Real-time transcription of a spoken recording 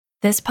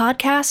This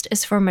podcast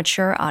is for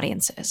mature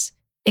audiences.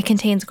 It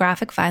contains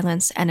graphic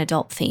violence and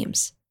adult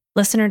themes.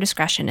 Listener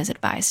discretion is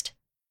advised.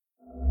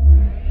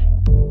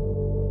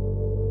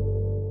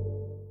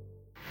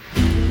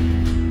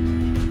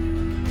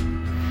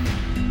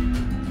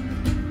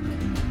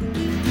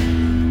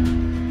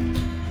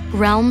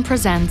 Realm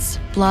presents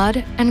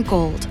Blood and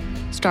Gold,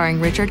 starring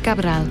Richard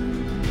Cabral.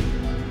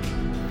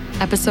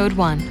 Episode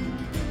 1.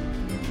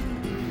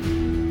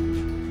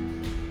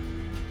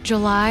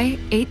 July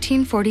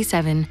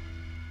 1847,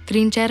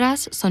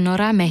 Trincheras,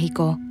 Sonora,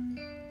 Mexico.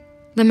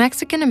 The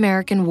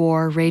Mexican-American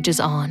War rages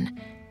on.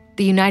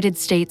 The United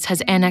States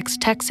has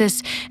annexed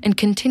Texas and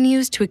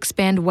continues to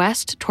expand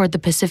west toward the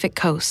Pacific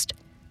coast,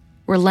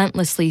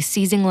 relentlessly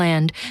seizing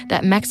land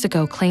that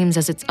Mexico claims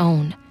as its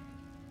own.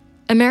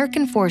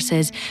 American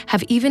forces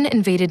have even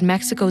invaded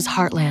Mexico's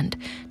heartland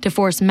to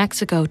force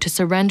Mexico to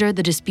surrender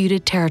the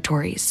disputed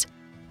territories.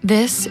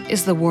 This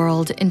is the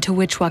world into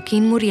which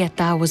Joaquin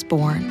Murrieta was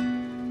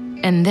born,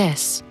 and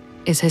this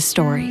is his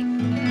story.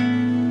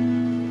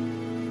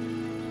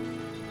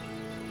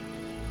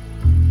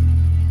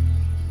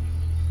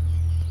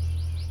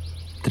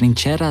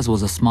 Trincheras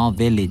was a small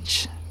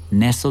village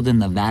nestled in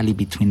the valley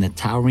between the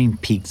towering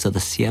peaks of the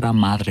Sierra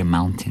Madre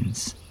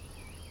Mountains.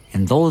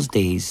 In those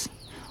days,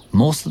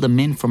 most of the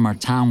men from our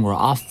town were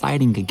off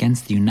fighting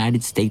against the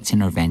United States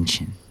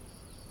intervention.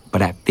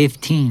 But at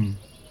 15,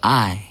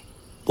 I,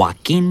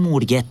 Joaquin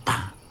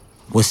Murrieta,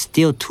 was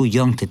still too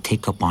young to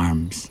take up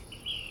arms.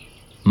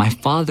 My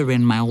father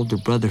and my older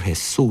brother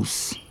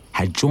Jesus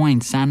had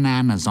joined Santa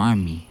Anna's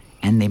army,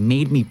 and they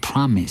made me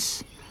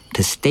promise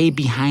to stay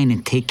behind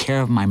and take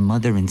care of my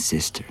mother and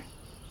sister.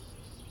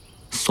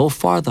 So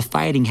far, the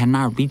fighting had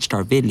not reached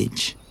our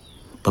village,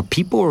 but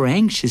people were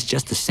anxious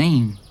just the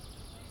same.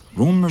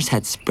 Rumors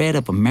had spread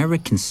of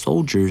American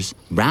soldiers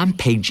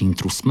rampaging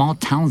through small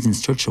towns in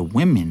search of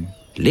women,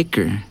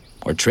 liquor,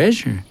 or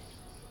treasure.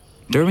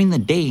 During the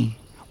day,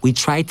 we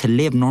tried to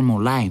live normal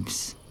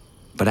lives,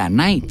 but at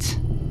night,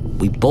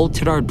 we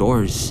bolted our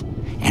doors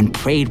and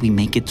prayed we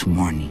make it to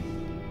morning.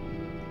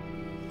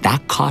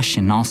 That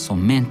caution also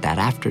meant that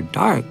after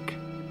dark,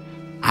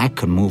 I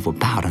could move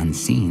about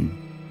unseen.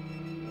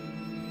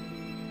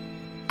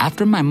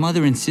 After my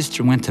mother and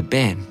sister went to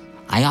bed,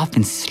 I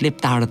often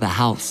slipped out of the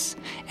house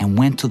and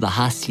went to the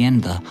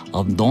hacienda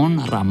of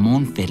Don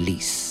Ramon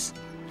Feliz,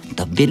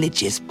 the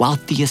village's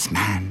wealthiest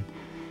man,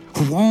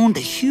 who owned a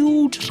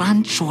huge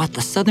rancho at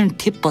the southern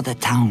tip of the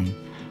town.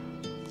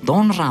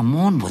 Don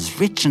Ramon was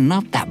rich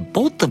enough that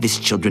both of his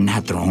children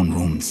had their own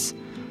rooms.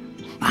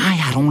 I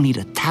had only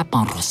to tap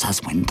on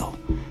Rosa's window,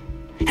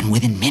 and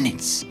within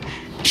minutes,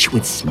 she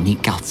would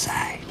sneak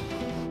outside.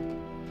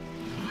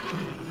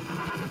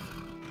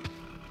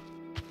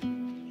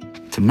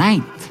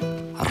 Tonight,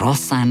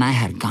 Rosa and I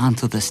had gone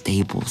to the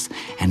stables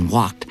and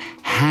walked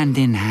hand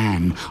in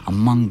hand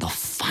among the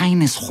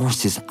finest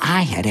horses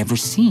I had ever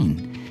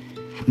seen,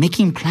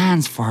 making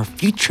plans for our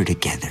future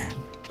together.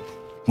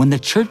 When the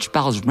church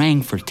bells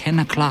rang for 10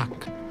 o'clock,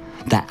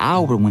 the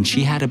hour when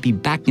she had to be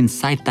back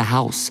inside the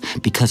house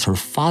because her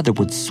father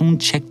would soon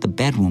check the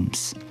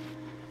bedrooms,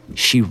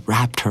 she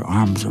wrapped her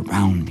arms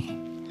around me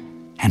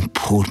and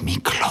pulled me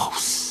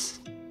close.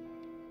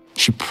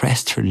 She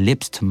pressed her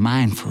lips to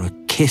mine for a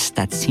kiss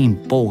that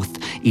seemed both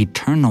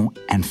eternal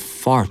and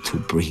far too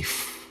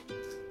brief.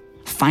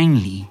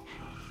 Finally,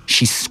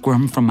 she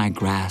squirmed from my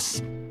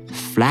grasp,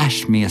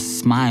 flashed me a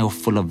smile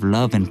full of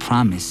love and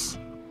promise,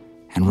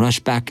 and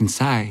rushed back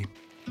inside.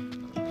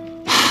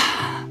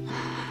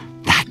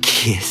 That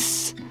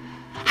kiss,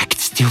 I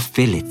could still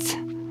feel it.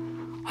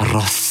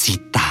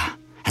 Rosita,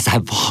 as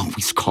I've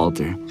always called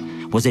her,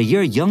 was a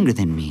year younger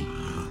than me,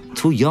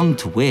 too young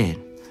to wed.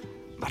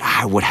 But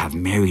I would have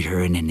married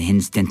her in an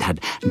instant had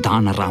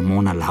Don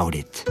Ramon allowed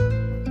it.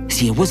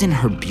 See, it wasn't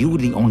her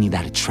beauty only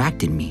that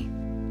attracted me.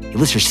 It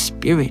was her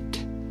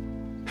spirit,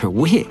 her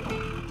wit,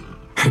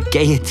 her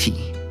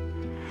gaiety,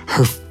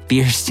 her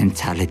fierce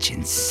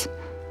intelligence.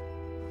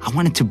 I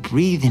wanted to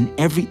breathe in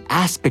every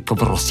aspect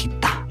of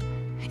Rosita,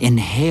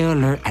 inhale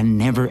her and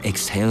never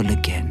exhale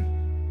again.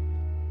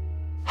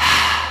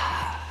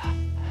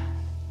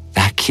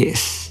 That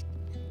kiss.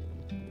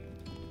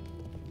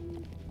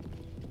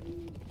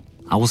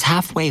 I was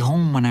halfway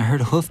home when I heard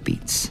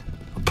hoofbeats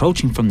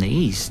approaching from the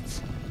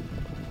east.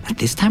 At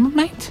this time of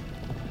night?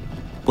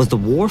 Was the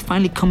war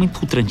finally coming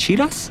to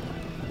Trincheras?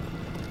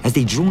 As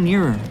they drew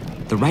nearer,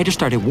 the riders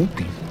started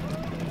whooping.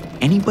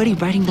 Anybody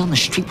riding down the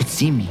street would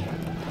see me,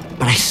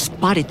 but I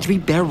spotted 3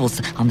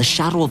 barrels on the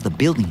shadow of the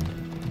building.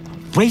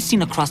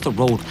 Racing across the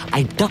road,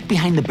 I ducked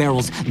behind the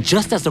barrels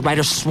just as the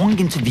riders swung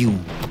into view.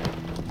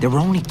 There were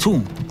only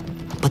 2,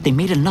 but they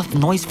made enough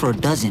noise for a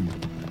dozen.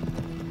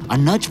 A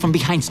nudge from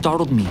behind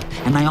startled me,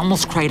 and I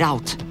almost cried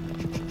out.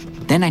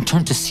 Then I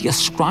turned to see a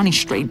scrawny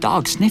stray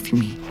dog sniffing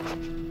me.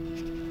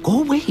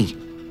 Go away.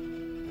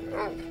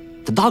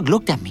 The dog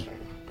looked at me.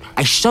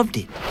 I shoved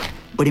it,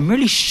 but it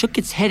merely shook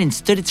its head and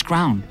stood its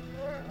ground.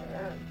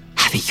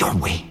 Have it your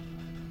way.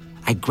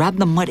 I grabbed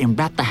the mud and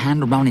wrapped a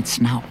hand around its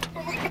snout,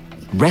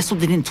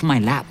 wrestled it into my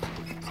lap.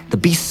 The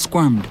beast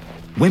squirmed,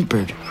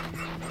 whimpered,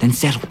 then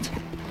settled.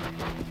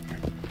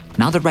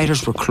 Now the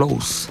riders were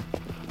close,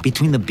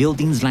 between the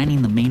buildings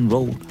lining the main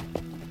road.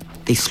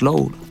 They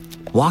slowed,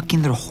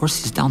 walking their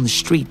horses down the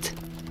street.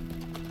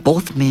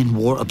 Both men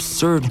wore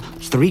absurd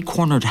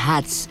three-cornered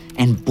hats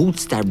and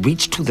boots that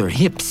reached to their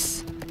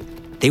hips.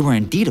 They were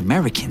indeed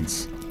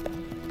Americans.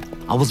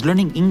 I was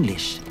learning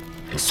English,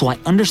 so I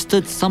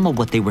understood some of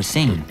what they were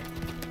saying.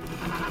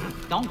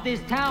 Don't this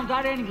town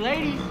got any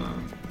ladies?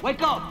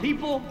 Wake up,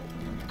 people.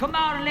 Come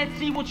out and let's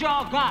see what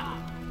y'all got.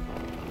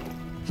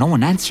 No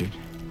one answered.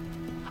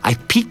 I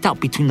peeked out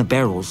between the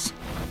barrels.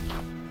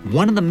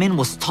 One of the men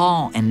was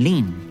tall and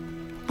lean,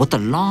 with a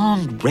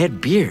long red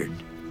beard.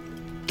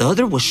 The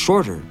other was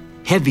shorter,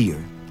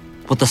 heavier,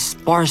 with a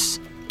sparse,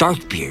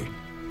 dark beard.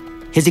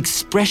 His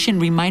expression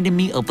reminded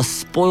me of a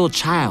spoiled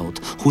child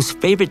whose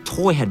favorite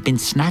toy had been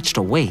snatched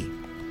away.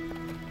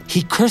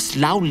 He cursed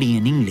loudly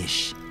in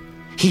English.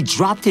 He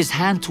dropped his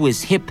hand to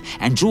his hip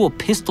and drew a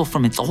pistol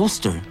from its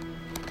holster.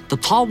 The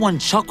tall one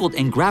chuckled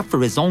and grabbed for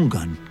his own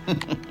gun.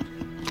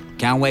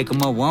 Can't wake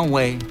him up one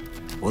way,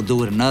 we'll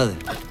do it another.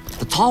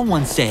 The tall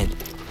one said.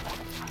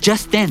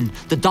 Just then,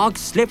 the dog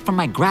slipped from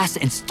my grasp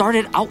and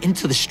started out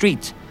into the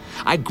street.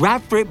 I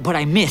grabbed for it, but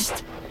I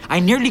missed. I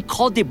nearly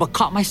called it, but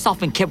caught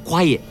myself and kept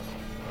quiet.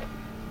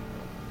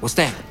 What's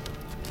that?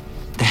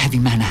 The heavy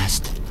man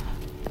asked.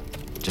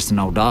 Just an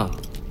old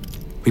dog,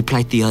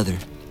 replied the other.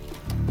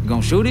 You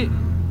gonna shoot it?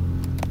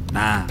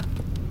 Nah,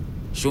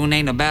 shooting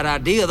ain't a bad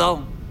idea,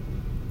 though.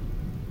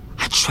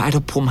 I tried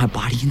to pull my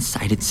body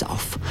inside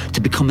itself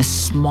to become as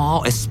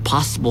small as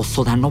possible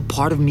so that no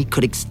part of me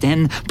could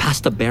extend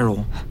past the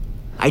barrel.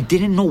 I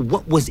didn't know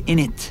what was in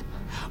it,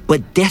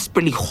 but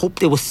desperately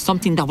hoped it was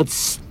something that would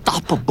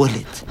stop a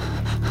bullet.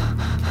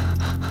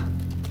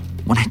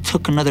 When I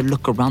took another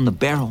look around the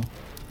barrel,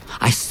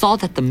 I saw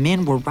that the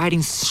men were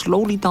riding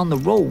slowly down the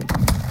road,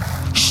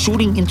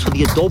 shooting into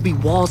the adobe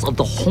walls of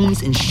the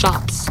homes and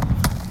shops,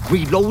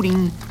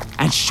 reloading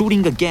and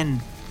shooting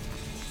again.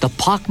 The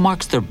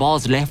pockmarks their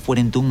balls left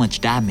wouldn't do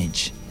much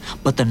damage,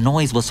 but the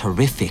noise was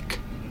horrific.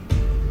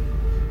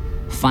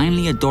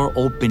 Finally, a door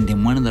opened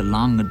in one of the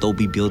long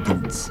adobe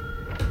buildings,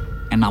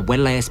 and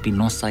Abuela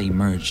Espinosa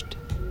emerged.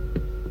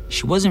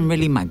 She wasn't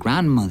really my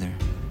grandmother,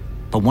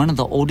 but one of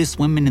the oldest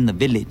women in the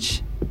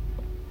village,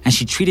 and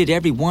she treated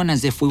everyone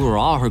as if we were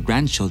all her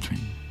grandchildren.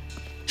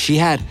 She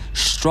had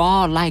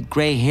straw-like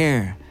gray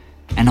hair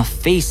and a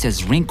face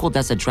as wrinkled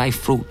as a dry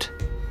fruit.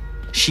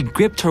 She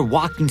gripped her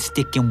walking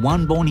stick in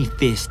one bony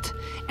fist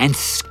and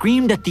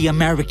screamed at the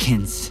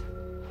Americans.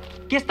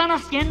 ¿Qué están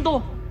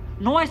haciendo?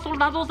 No hay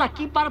soldados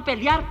aquí para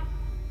pelear.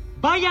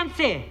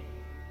 Váyanse!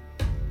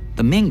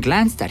 The men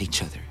glanced at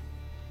each other.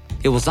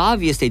 It was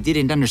obvious they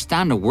didn't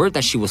understand a word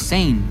that she was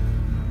saying.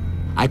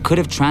 I could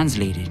have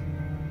translated.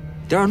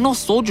 There are no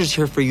soldiers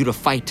here for you to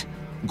fight.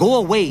 Go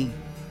away.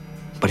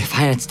 But if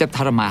I had stepped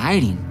out of my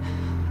hiding,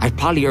 I'd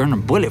probably earn a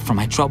bullet for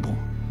my trouble.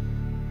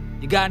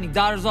 You got any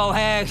daughters, old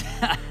hag?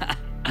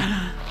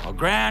 Or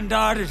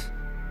granddaughters?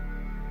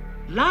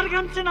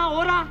 Lárganse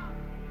ahora!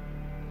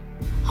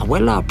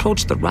 Abuela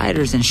approached the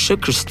riders and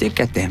shook her stick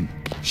at them,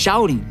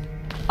 shouting,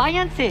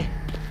 Váyanse!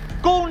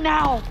 Go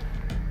now!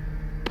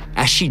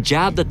 As she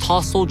jabbed the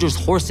tall soldier's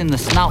horse in the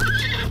snout,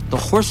 the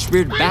horse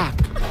reared back,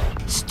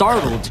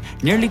 startled,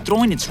 nearly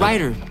throwing its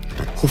rider,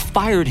 who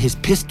fired his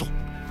pistol.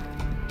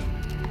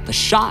 The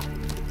shot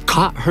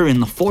caught her in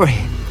the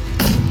forehead.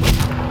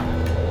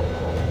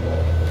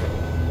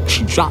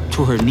 She dropped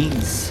to her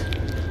knees,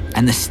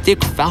 and the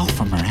stick fell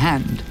from her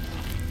hand.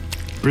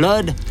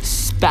 Blood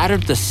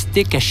spattered the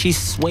stick as she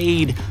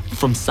swayed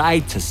from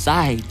side to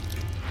side.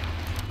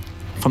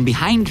 From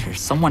behind her,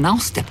 someone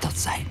else stepped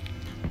outside.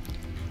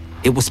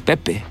 It was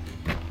Pepe,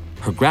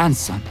 her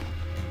grandson,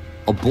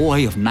 a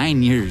boy of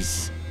 9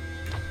 years.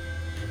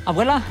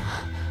 Abuela,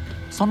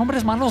 son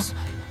hombres malos.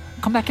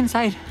 Come back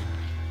inside.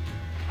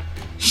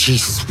 She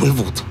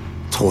swiveled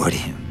toward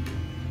him.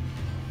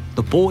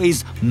 The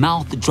boy's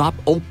mouth dropped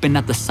open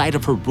at the sight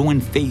of her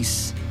ruined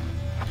face.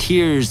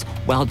 Tears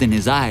welled in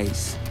his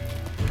eyes.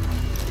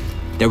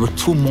 There were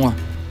 2 more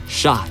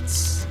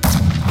shots,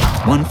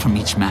 one from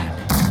each man.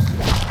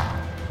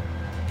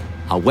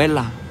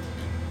 Abuela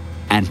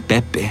and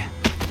Pepe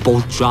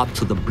both dropped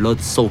to the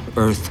blood-soaked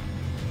earth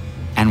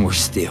and were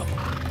still.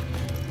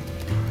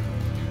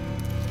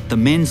 The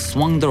men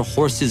swung their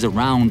horses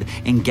around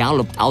and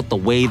galloped out the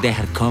way they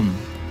had come.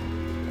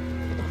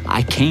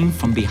 I came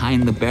from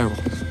behind the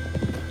barrels.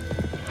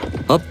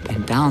 Up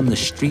and down the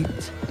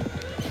street,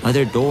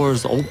 other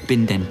doors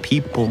opened and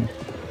people,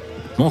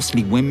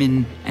 mostly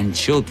women and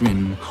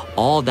children,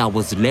 all that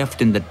was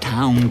left in the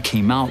town,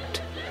 came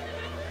out.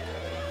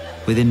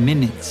 Within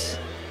minutes,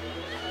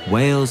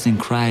 wails and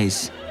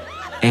cries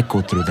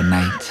echoed through the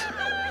night.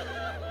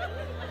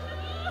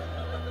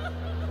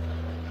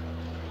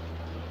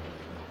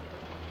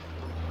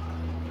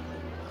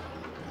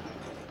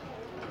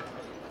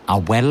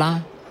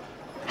 Abuela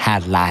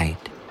had lied.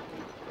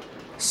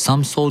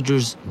 Some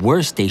soldiers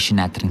were stationed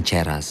at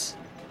trincheras.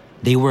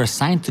 They were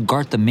assigned to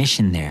guard the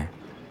mission there,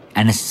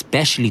 and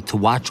especially to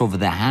watch over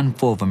the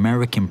handful of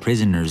American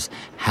prisoners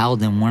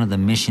held in one of the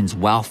mission's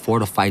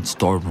well-fortified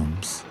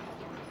storerooms.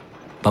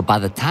 But by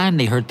the time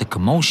they heard the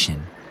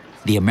commotion,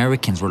 the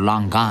Americans were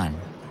long gone.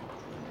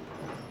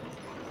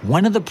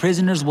 One of the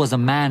prisoners was a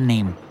man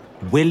named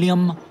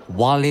William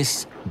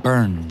Wallace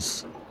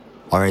Burns,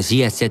 or as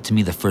he had said to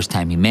me the first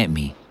time he met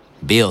me,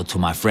 Bill to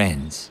my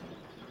friends.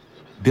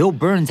 Bill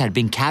Burns had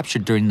been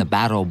captured during the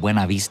Battle of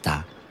Buena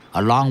Vista,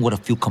 along with a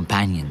few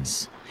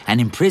companions, and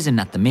imprisoned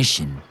at the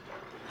mission.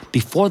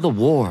 Before the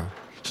war,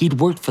 he'd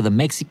worked for the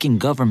Mexican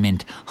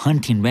government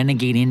hunting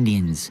renegade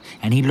Indians,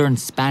 and he learned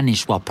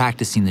Spanish while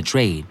practicing the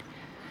trade.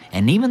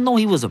 And even though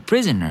he was a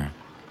prisoner,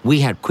 we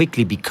had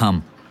quickly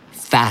become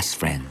fast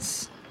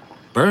friends.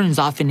 Burns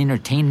often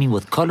entertained me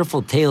with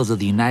colorful tales of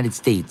the United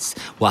States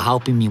while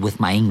helping me with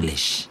my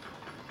English.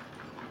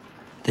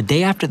 The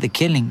day after the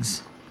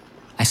killings,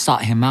 I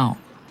sought him out.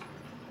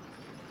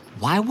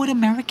 Why would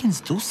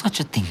Americans do such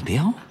a thing,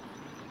 Bill?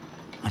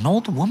 An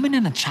old woman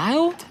and a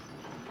child?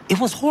 It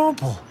was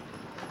horrible.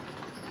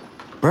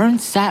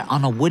 Burns sat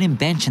on a wooden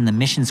bench in the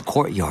mission's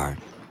courtyard.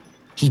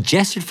 He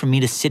gestured for me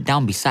to sit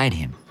down beside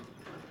him.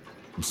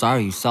 I'm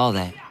sorry you saw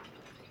that.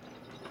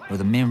 We're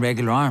the men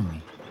regular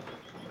army.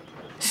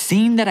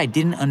 Seeing that I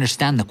didn't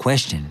understand the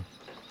question,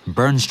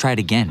 Burns tried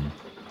again.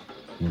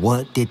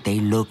 What did they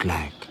look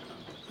like?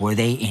 Were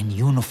they in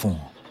uniform?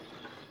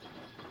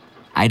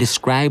 I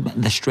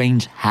described the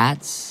strange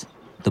hats,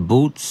 the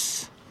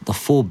boots, the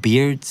full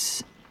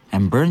beards,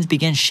 and Burns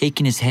began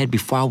shaking his head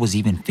before I was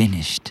even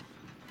finished.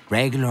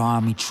 Regular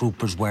army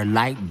troopers wear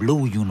light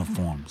blue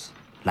uniforms,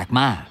 like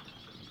mine.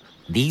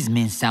 These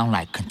men sound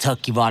like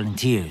Kentucky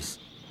volunteers.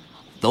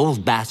 Those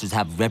bastards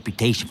have a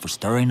reputation for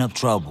stirring up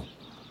trouble.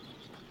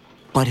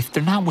 But if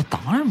they're not with the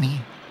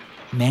army,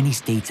 many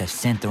states have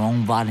sent their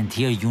own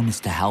volunteer units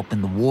to help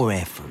in the war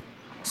effort.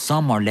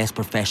 Some are less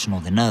professional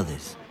than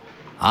others,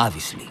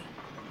 obviously.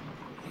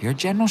 Your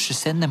general should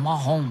send them all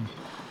home.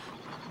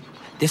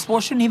 This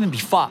war shouldn't even be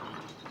fought.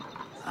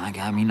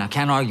 I mean, I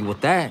can't argue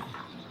with that.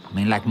 I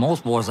mean, like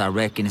most wars, I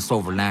reckon it's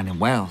over land and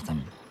wealth.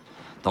 And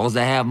those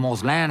that have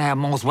most land have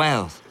most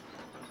wealth.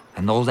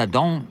 And those that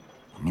don't,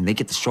 I mean, they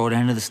get the short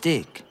end of the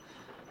stick.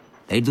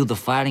 They do the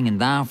fighting and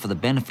dying for the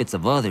benefits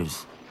of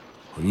others,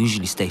 who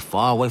usually stay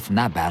far away from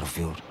that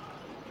battlefield.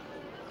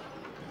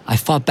 I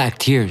fought back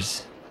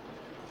tears.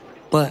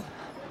 But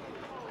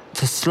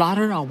to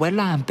slaughter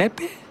Abuela and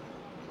Pepe?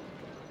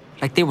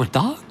 Like they were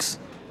dogs?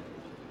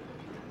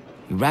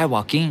 You're right,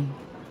 Joaquin.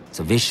 It's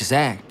a vicious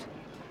act.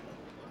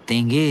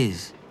 Thing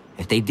is,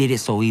 if they did it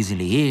so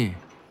easily here,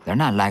 they're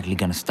not likely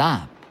gonna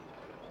stop.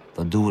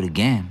 They'll do it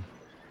again.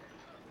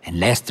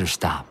 Unless they're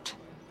stopped.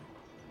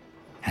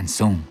 And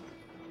soon.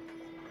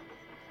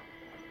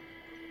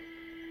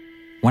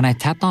 When I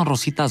tapped on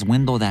Rosita's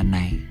window that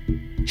night,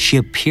 she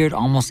appeared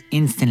almost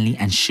instantly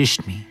and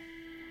shushed me.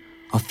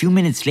 A few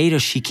minutes later,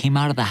 she came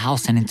out of the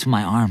house and into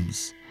my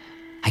arms.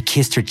 I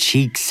kissed her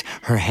cheeks,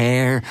 her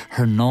hair,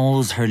 her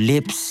nose, her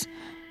lips.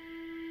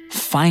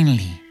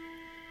 Finally,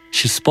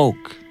 she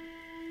spoke.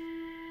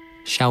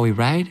 Shall we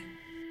ride?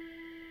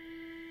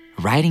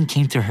 Riding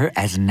came to her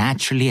as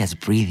naturally as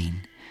breathing.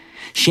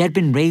 She had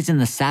been raised in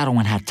the saddle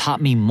and had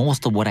taught me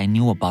most of what I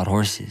knew about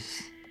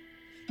horses.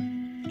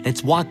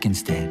 Let's walk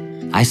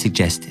instead, I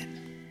suggested.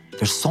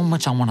 There's so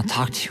much I want to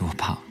talk to you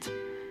about.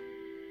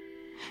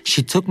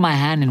 She took my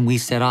hand and we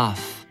set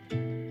off.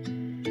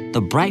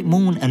 The bright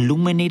moon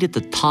illuminated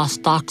the tall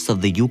stalks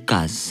of the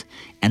yuccas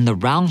and the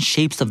round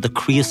shapes of the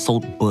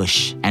creosote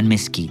bush and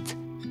mesquite.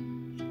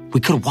 We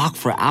could walk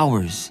for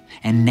hours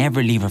and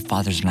never leave her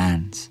father's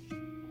lands.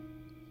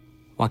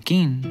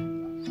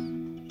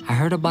 Joaquin, I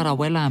heard about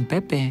Abuela and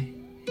Pepe.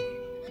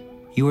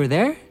 You were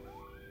there?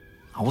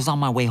 I was on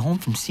my way home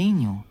from seeing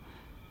you.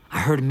 I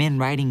heard men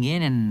riding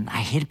in and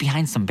I hid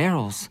behind some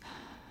barrels.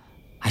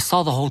 I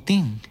saw the whole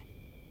thing.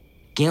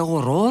 ¿Qué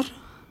horror?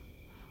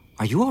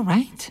 Are you all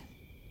right?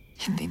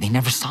 They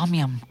never saw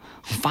me. I'm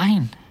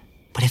fine.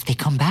 But if they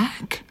come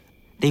back,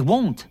 they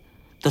won't.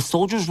 The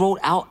soldiers rode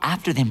out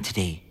after them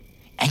today.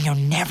 And you'll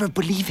never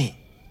believe it.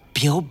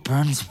 Bill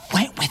Burns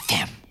went with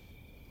them.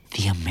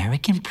 The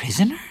American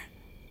prisoner?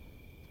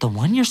 The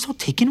one you're so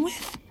taken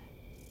with?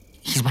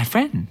 He's my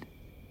friend.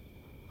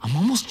 I'm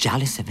almost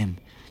jealous of him.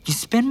 You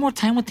spend more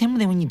time with him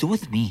than when you do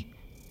with me.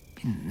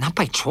 Not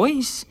by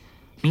choice.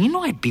 I mean, you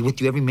know I'd be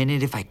with you every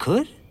minute if I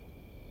could.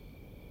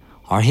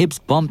 Our hips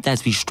bumped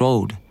as we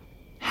strode,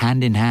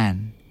 hand in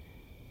hand.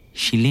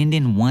 She leaned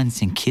in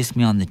once and kissed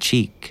me on the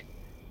cheek,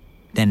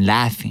 then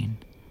laughing,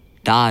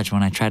 dodged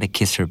when I tried to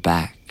kiss her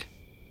back.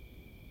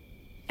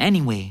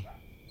 Anyway,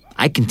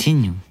 I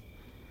continue.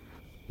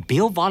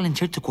 Bill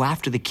volunteered to go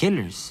after the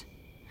killers.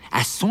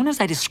 As soon as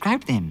I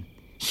described them,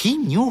 he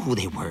knew who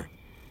they were.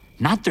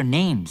 Not their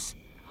names,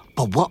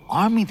 but what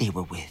army they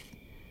were with.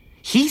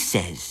 He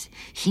says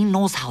he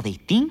knows how they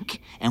think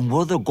and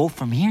where they'll go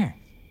from here.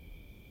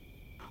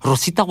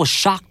 Rosita was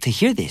shocked to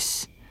hear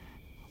this.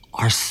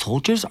 Our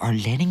soldiers are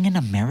letting an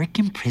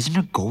American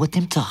prisoner go with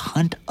them to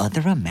hunt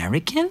other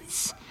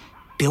Americans?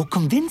 Bill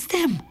convinced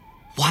them.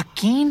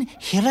 Joaquin,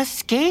 he'll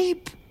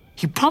escape.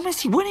 He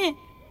promised he wouldn't.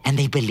 And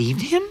they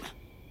believed him?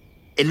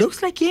 It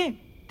looks like it.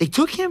 They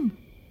took him.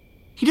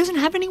 He doesn't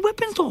have any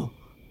weapons, though.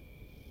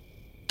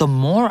 The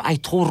more I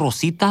told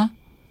Rosita,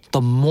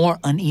 the more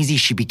uneasy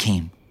she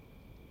became.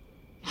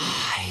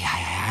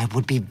 I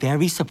would be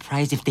very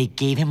surprised if they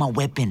gave him a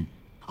weapon.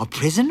 A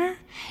prisoner?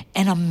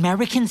 An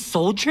American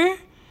soldier?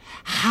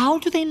 How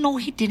do they know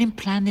he didn't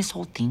plan this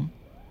whole thing?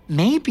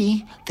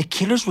 Maybe the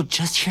killers were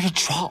just here to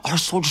draw our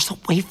soldiers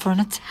away for an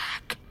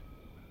attack.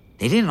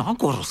 They didn't all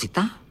go,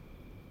 Rosita.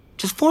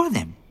 Just 4 of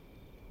them.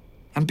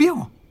 And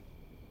Bill.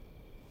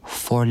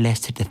 4 less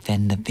to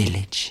defend the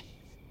village.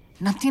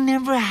 Nothing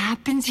ever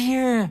happens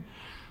here.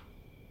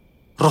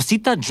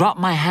 Rosita dropped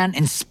my hand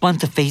and spun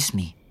to face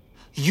me.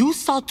 You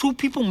saw 2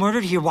 people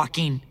murdered here,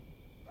 Joaquin.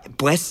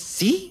 Pues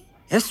sí,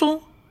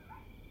 eso.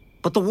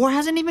 But the war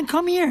hasn't even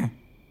come here.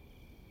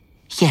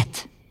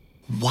 Yet,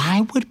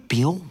 why would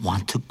Bill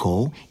want to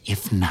go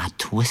if not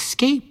to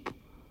escape?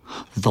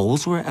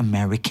 Those were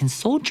American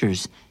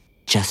soldiers,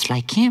 just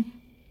like him.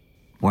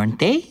 Weren't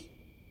they?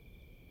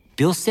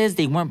 Bill says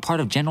they weren't part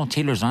of General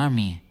Taylor's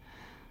army.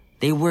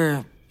 They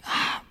were...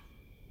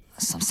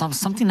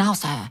 something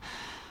else.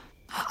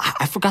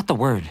 I forgot the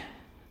word.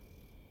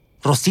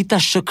 Rosita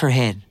shook her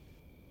head.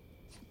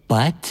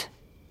 But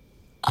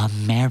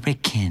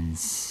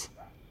Americans.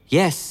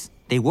 Yes,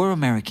 they were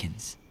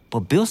Americans.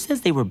 But Bill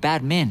says they were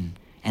bad men,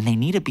 and they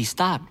need to be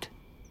stopped.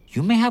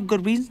 You may have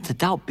good reason to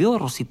doubt Bill,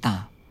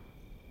 Rosita.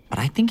 But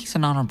I think he's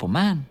an honorable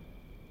man.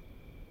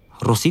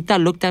 Rosita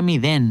looked at me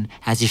then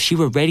as if she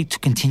were ready to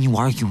continue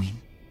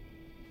arguing.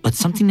 But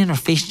something in her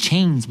face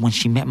changed when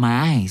she met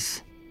my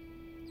eyes.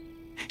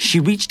 She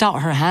reached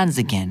out her hands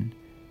again,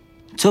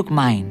 took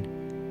mine,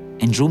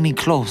 and drew me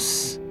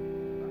close.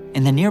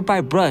 In the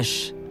nearby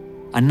brush,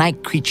 a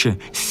night creature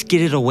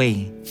skidded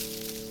away.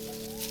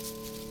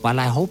 While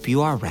I hope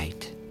you are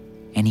right,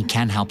 and he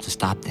can't help to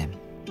stop them.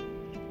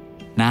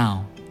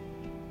 Now,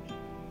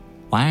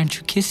 why aren't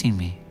you kissing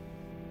me?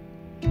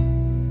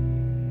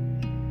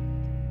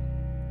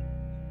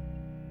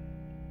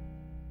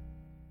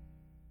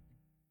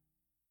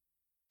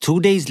 Two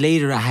days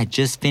later, I had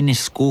just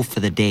finished school for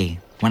the day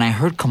when I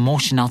heard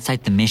commotion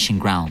outside the mission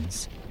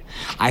grounds.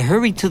 I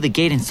hurried to the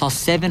gate and saw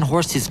 7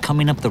 horses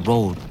coming up the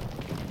road.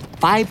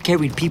 5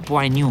 carried people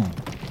I knew,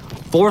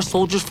 4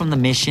 soldiers from the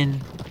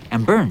mission,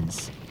 and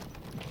Burns.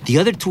 The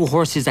other 2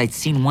 horses I'd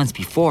seen once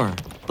before,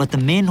 but the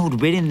men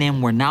who'd ridden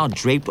them were now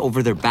draped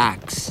over their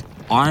backs,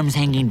 arms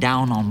hanging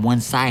down on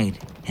one side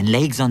and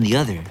legs on the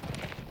other.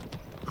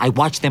 I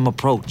watched them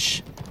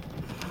approach.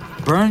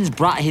 Burns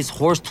brought his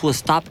horse to a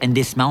stop and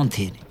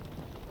dismounted.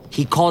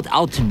 He called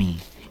out to me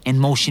and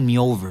motioned me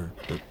over.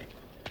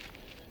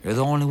 You're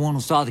the only one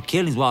who saw the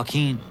killings,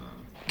 Joaquin.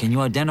 Can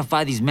you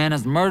identify these men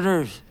as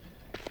murderers?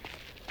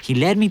 He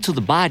led me to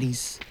the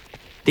bodies.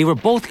 They were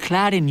both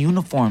clad in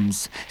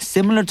uniforms,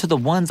 similar to the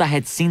ones I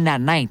had seen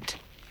that night.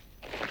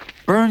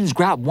 Burns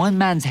grabbed one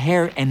man's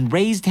hair and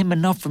raised him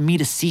enough for me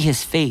to see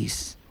his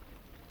face.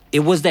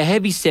 It was the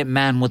heavyset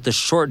man with the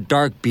short,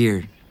 dark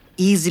beard,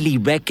 easily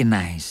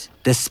recognized,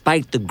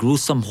 despite the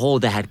gruesome hole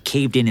that had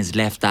caved in his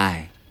left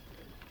eye.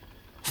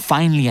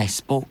 Finally, I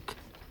spoke.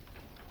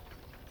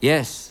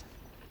 Yes,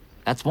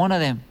 that's one of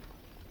them.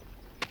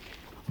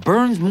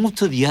 Burns moved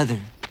to the other.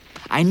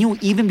 I knew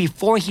even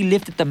before he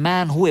lifted the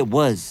man who it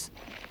was.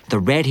 The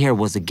red hair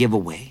was a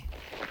giveaway.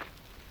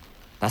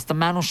 That's the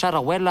man who shot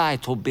Abuela, I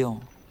told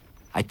Bill.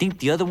 I think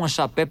the other one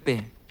shot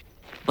Pepe,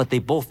 but they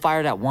both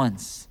fired at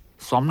once,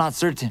 so I'm not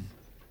certain.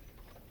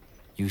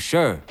 You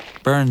sure?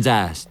 Burns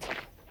asked.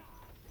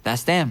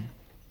 That's them.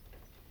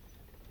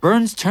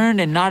 Burns turned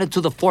and nodded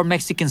to the 4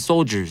 Mexican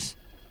soldiers.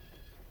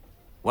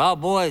 Well,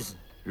 boys,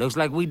 looks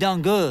like we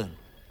done good.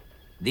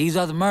 These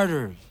are the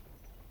murderers.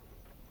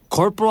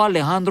 Corporal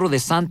Alejandro de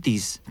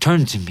Santis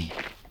turned to me.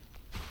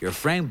 Your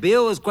friend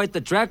Bill is quite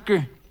the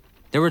tracker.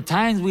 There were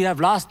times we'd have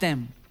lost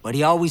him, but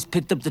he always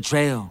picked up the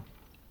trail.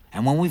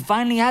 And when we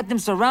finally had them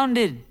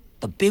surrounded,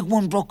 the big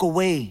one broke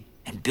away,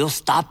 and Bill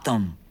stopped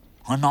them,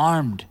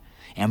 unarmed,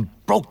 and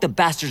broke the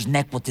bastard's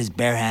neck with his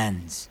bare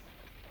hands.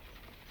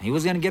 He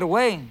was gonna get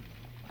away.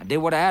 I did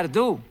what I had to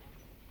do.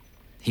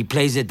 He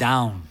plays it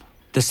down,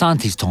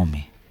 DeSantis told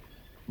me.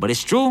 But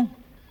it's true.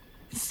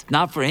 It's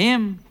not for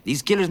him.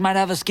 These killers might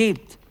have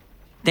escaped.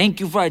 Thank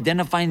you for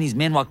identifying these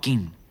men,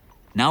 Joaquin.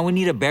 Now we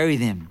need to bury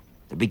them.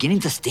 They're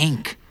beginning to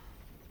stink.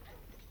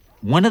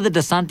 One of the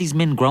DeSantis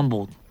men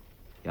grumbled.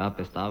 Ya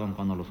apestaban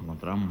cuando los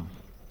encontramos.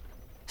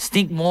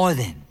 Stink more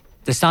then,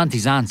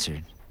 DeSantis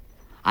answered.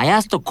 I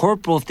asked the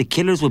corporal if the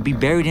killers would be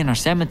buried in our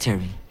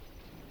cemetery.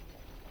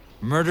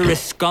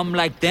 Murderous scum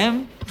like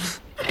them?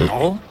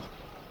 No.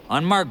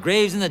 Unmarked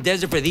graves in the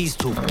desert for these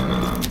 2.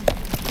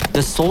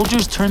 The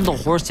soldiers turned the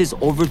horses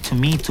over to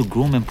me to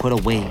groom and put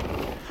away.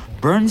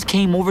 Burns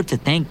came over to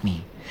thank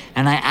me,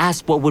 and I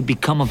asked what would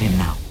become of him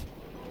now.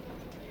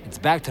 It's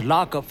back to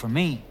lockup for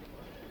me.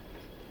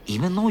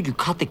 Even though you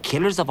caught the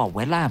killers of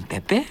Abuela and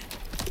Pepe?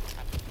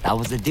 That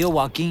was the deal,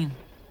 Joaquin.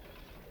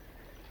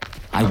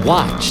 I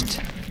watched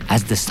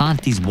as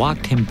DeSantis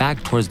walked him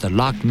back towards the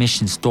locked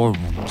mission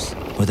storerooms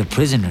where the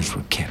prisoners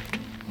were kept.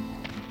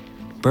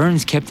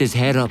 Burns kept his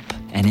head up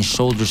and his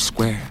shoulders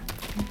square.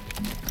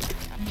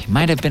 He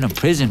might have been a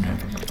prisoner,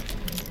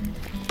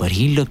 but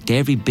he looked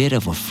every bit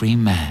of a free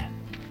man.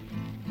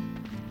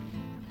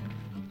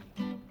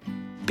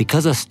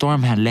 Because a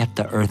storm had left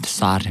the earth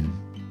sodden,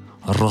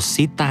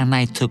 Rosita and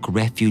I took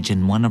refuge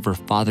in one of her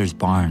father's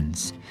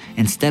barns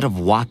instead of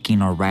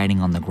walking or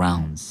riding on the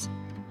grounds.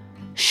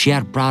 She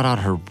had brought out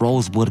her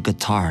rosewood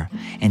guitar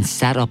and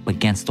sat up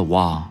against the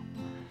wall,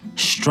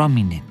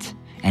 strumming it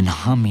and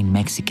humming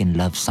Mexican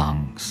love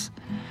songs.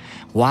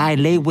 While I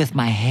lay with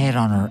my head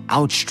on her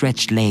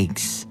outstretched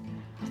legs,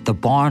 the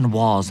barn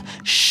walls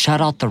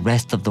shut out the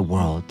rest of the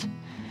world,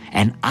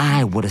 and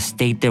I would have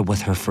stayed there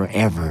with her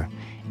forever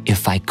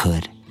if I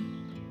could.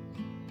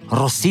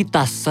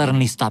 Rosita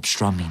suddenly stopped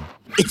strumming.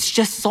 "It's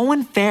just so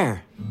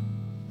unfair."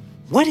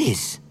 "What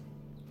is?"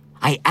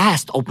 I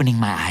asked, opening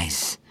my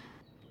eyes.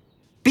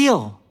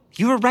 "Bill,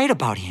 you were right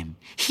about him.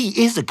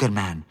 He is a good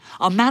man,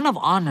 a man of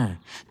honor.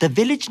 The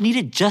village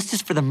needed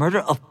justice for the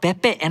murder of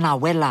Pepe and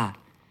Abuela.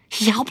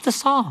 He helped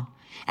us all,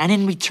 and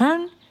in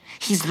return,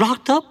 he's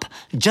locked up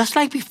just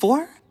like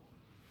before."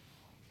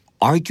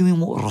 Arguing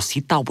with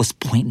Rosita was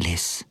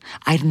pointless.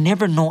 I'd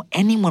never known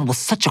anyone with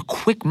such a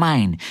quick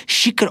mind.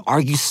 She could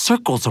argue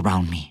circles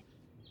around me.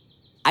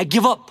 "I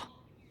give up.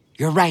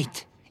 You're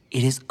right.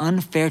 It is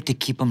unfair to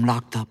keep him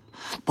locked up.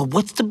 But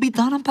what's to be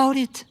done about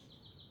it?"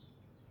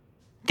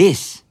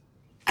 This,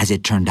 as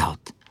it turned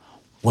out,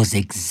 was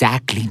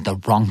exactly the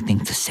wrong thing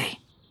to say.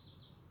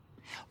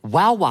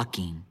 While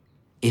walking,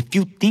 if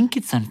you think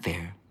it's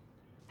unfair,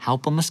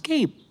 help him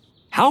escape.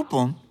 Help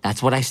him?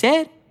 That's what I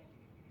said.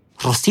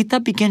 Rosita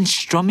began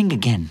strumming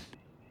again.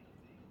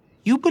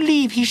 "You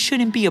believe he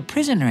shouldn't be a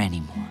prisoner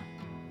anymore.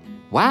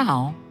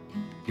 Wow,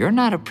 you're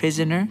not a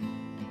prisoner.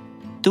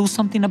 Do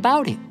something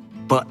about it."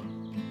 "But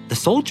the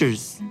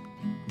soldiers,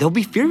 they'll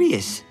be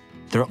furious.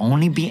 They'll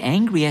only be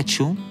angry at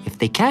you if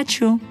they catch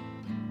you.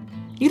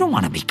 You don't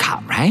want to be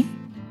caught, right?"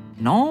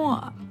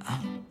 "No,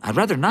 I'd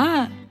rather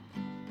not."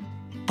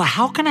 "But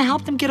how can I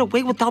help them get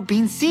away without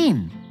being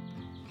seen?"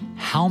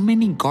 "How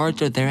many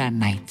guards are there at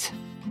night?"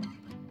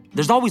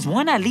 "There's always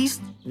one at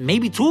least,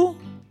 maybe two."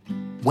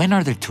 "When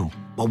are there two?"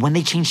 "Well, when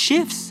they change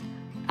shifts.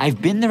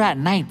 I've been there at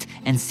night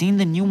and seen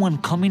the new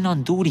one coming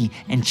on duty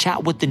and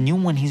chat with the new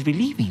one he's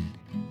relieving."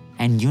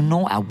 "And you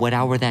know at what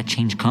hour that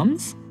change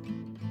comes?"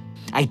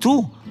 "I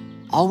do,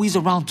 always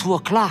around 2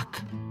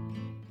 o'clock.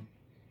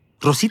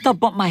 Rosita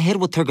bumped my head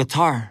with her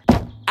guitar.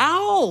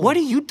 "Ow! What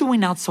are you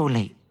doing out so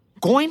late?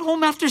 Going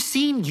home after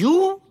seeing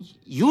you?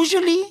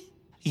 Usually,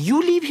 you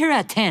leave here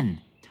at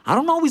 10. I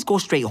don't always go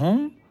straight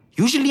home.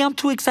 Usually I'm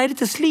too excited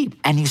to sleep.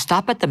 And you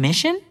stop at the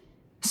mission?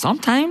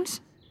 Sometimes."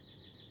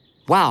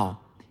 "Wow,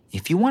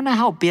 if you want to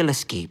help Bill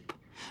escape,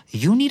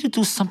 you need to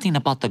do something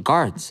about the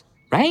guards,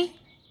 right?"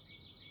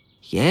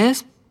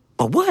 "Yes,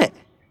 but what?"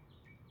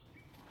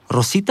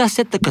 Rosita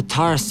set the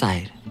guitar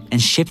aside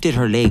and shifted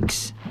her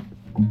legs.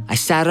 I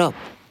sat up,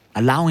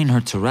 allowing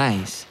her to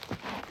rise.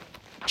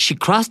 She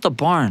crossed the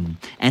barn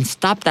and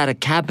stopped at a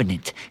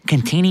cabinet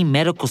containing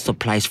medical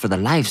supplies for the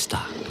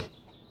livestock.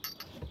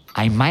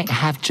 I might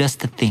have just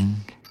the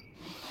thing.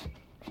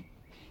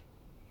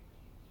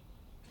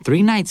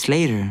 3 nights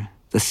later,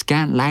 the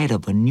scant light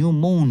of a new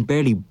moon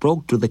barely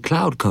broke through the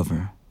cloud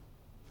cover.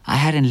 I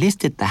had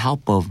enlisted the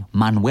help of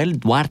Manuel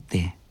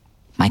Duarte,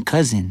 my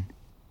cousin.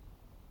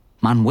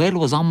 Manuel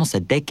was almost a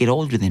decade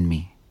older than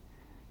me.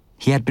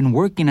 He had been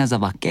working as a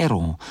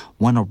vaquero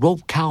when a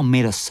rope cow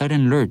made a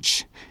sudden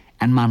lurch,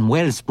 and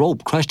Manuel's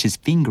rope crushed his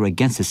finger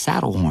against his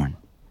saddle horn.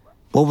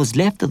 What was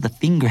left of the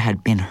finger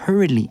had been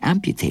hurriedly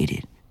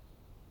amputated.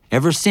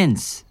 Ever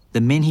since,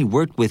 the men he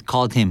worked with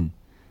called him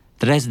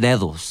Tres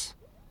Dedos.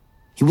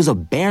 He was a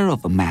bear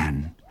of a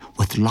man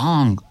with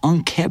long,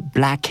 unkempt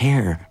black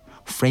hair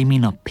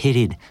framing a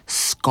pitted,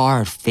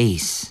 scarred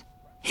face.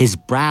 His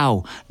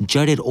brow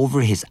jutted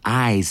over his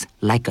eyes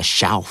like a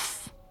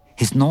shelf.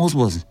 His nose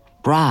was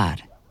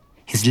broad,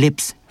 his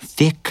lips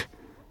thick,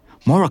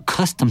 more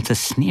accustomed to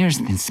sneers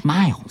than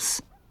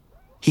smiles.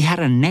 He had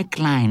a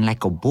neckline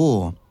like a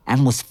bull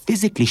and was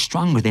physically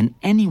stronger than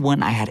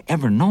anyone I had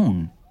ever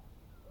known.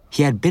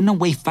 He had been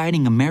away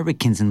fighting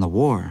Americans in the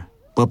war,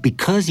 but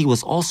because he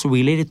was also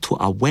related to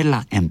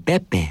Abuela and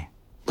Pepe,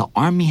 the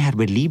army had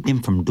relieved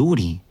him from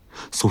duty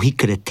so he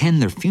could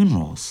attend their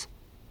funerals.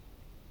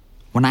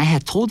 When I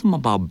had told him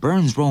about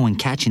Burns' role in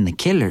catching the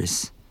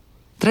killers,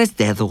 Tres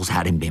Dedos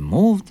hadn't been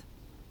moved.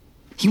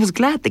 He was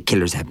glad the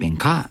killers had been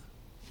caught,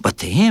 but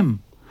to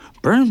him,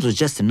 Burns was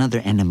just another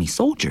enemy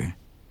soldier.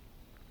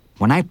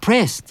 When I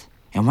pressed,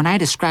 and when I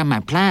described my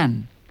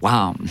plan,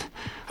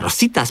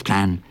 Rosita's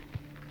plan,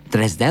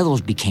 Tres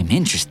Dedos became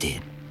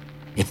interested,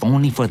 if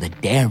only for the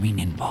daring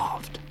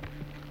involved.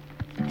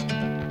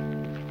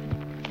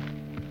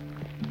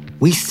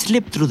 We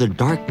slipped through the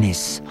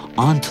darkness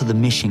onto the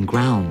mission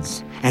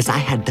grounds, as I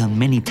had done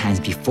many times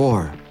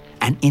before,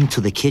 and into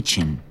the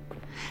kitchen.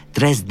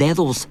 Tres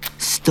Dedos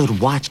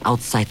stood watch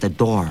outside the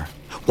door,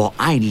 while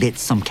I lit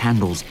some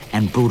candles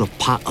and brewed a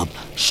pot of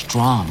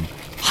strong,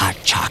 hot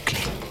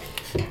chocolate.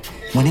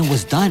 When it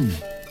was done,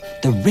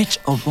 The rich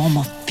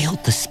aroma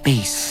filled the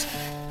space.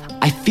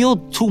 I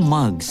filled 2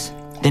 mugs,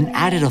 then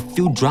added a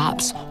few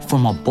drops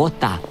from a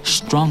bota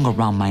strung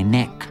around my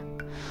neck.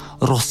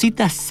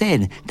 Rosita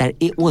said that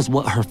it was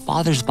what her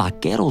father's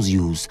vaqueros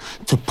used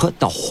to put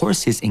the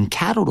horses and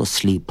cattle to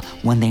sleep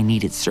when they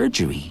needed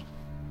surgery.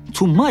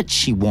 Too much,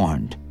 she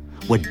warned,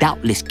 would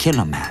doubtless kill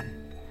a man,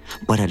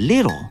 but a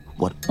little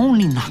would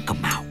only knock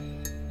him out.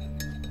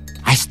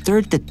 I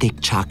stirred the thick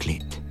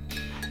chocolate,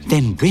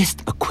 then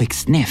risked a quick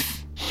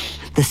sniff.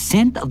 The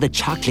scent of the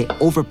chocolate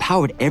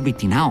overpowered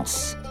everything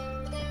else.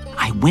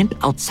 I went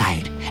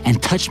outside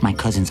and touched my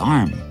cousin's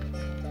arm.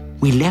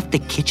 We left the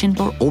kitchen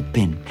door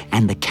open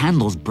and the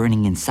candles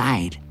burning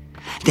inside,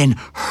 then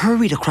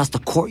hurried across the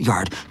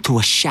courtyard to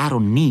a shadow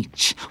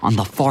niche on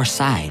the far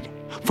side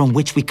from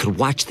which we could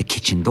watch the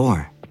kitchen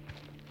door.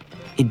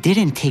 It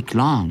didn't take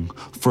long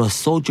for a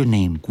soldier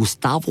named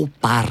Gustavo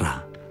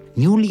Parra,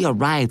 newly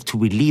arrived to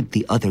relieve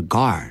the other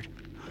guard,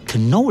 to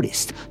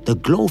notice the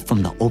glow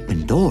from the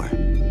open door.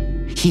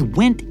 He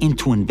went in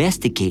to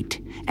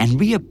investigate and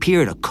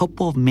reappeared a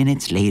couple of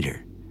minutes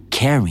later,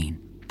 carrying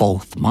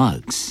both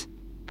mugs.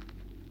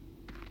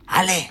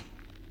 Ale,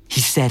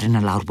 he said in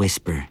a loud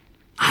whisper.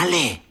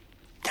 Ale,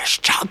 there's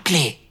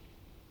chocolate.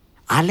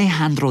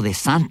 Alejandro de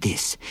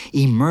Santis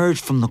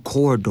emerged from the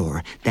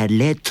corridor that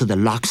led to the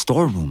locked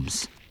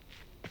storerooms.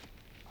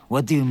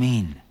 What do you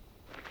mean?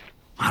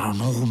 I don't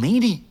know who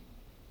made it.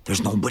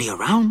 There's nobody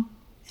around,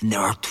 and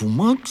there are 2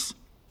 mugs.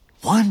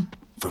 1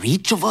 for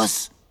each of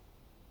us.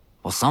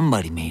 Well,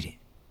 somebody made it,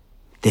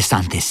 De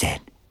Santis said.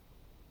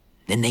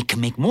 Then they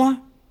can make more.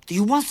 Do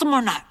you want some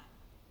or not?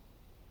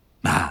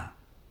 Nah,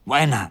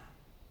 why not?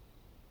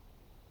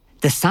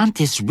 De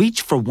Santis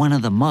reached for one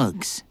of the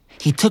mugs.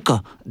 He took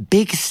a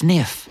big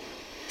sniff,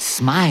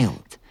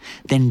 smiled,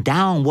 then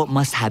downed what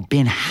must have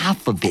been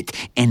half of it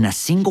in a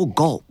single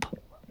gulp.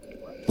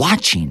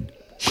 Watching,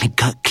 my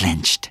gut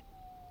clenched.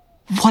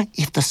 What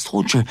if the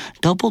soldier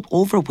doubled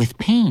over with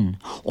pain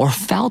or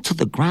fell to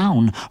the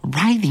ground,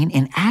 writhing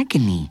in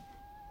agony?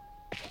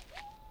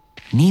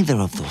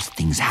 Neither of those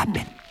things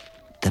happened.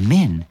 The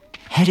men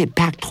headed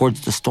back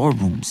towards the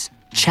storerooms,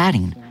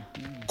 chatting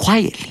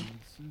quietly.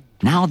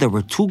 Now there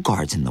were 2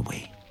 guards in the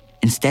way,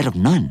 instead of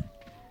none,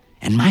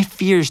 and my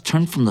fears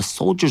turned from the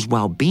soldiers'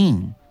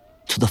 well-being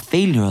to the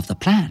failure of the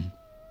plan.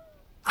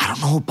 I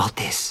don't know about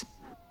this.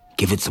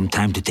 Give it some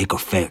time to take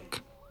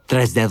effect,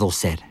 Tres Dedos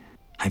said.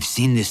 I've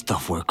seen this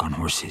stuff work on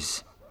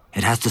horses.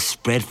 It has to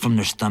spread from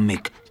their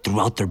stomach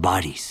throughout their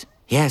bodies.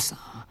 Yes,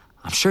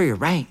 I'm sure you're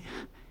right.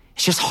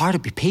 It's just hard to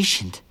be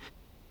patient.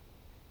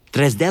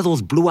 Tres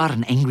Dedos blew out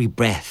an angry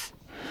breath.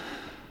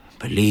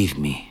 Believe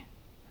me,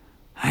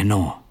 I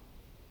know.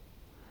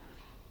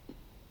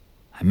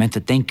 I meant to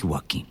thank you,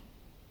 Joaquin.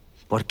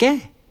 ¿Por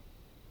qué?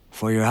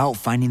 For your help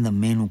finding the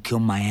men who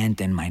killed my aunt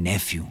and my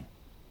nephew.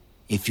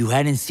 If you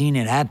hadn't seen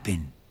it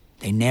happen,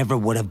 they never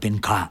would have been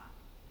caught.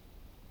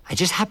 I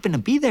just happened to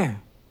be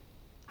there.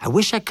 I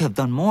wish I could have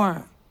done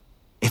more.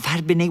 If I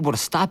had been able to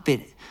stop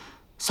it,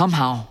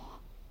 somehow.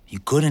 You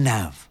couldn't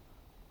have.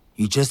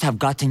 You just have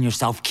gotten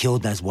yourself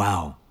killed as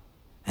well.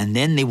 And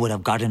then they would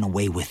have gotten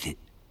away with it.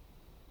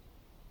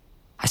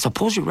 I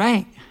suppose you're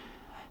right.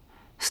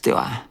 Still,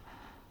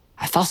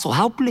 I felt so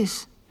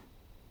helpless.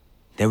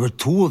 There were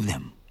 2 of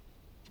them,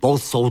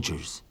 both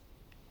soldiers.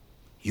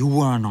 You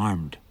were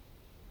unarmed.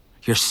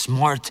 You're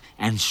smart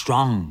and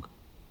strong.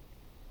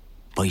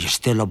 But you're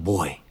still a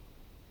boy.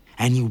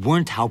 And you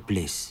weren't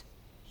helpless.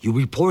 You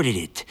reported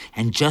it,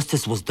 and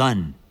justice was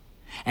done.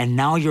 And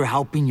now you're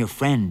helping your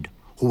friend,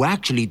 who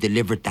actually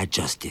delivered that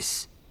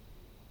justice.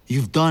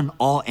 You've done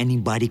all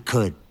anybody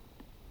could,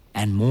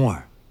 and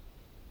more.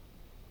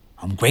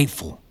 I'm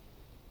grateful.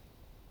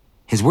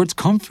 His words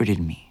comforted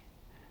me.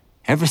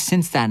 Ever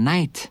since that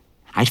night,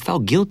 I'd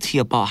felt guilty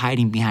about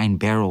hiding behind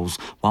barrels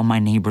while my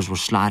neighbors were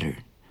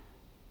slaughtered.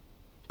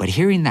 But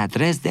hearing that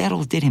Tres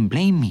Dedos didn't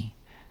blame me,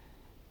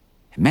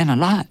 it meant a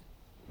lot.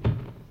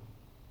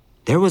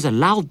 There was a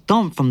loud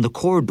thump from the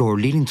corridor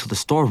leading to the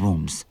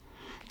storerooms.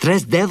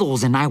 Tres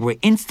Dedos and I were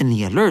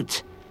instantly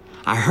alert.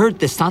 I heard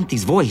De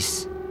Santis'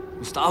 voice.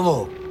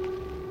 Gustavo,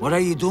 what are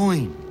you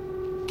doing?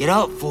 Get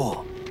up,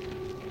 fool.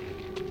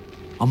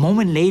 A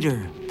moment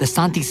later, De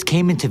Santis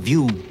came into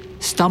view,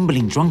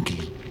 stumbling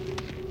drunkenly.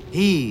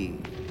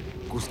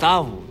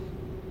 Gustavo,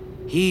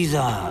 he's,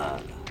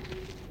 De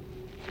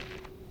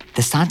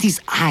Santis'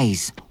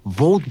 eyes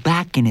rolled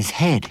back in his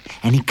head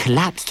and he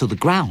collapsed to the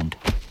ground.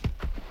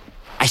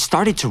 I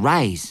started to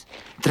rise.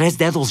 Tres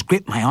Dedos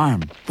gripped my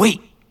arm. Wait!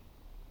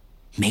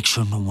 Make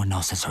sure no one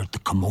else has heard the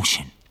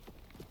commotion.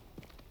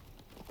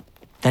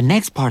 The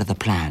next part of the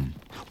plan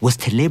was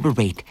to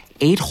liberate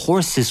 8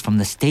 horses from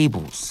the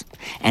stables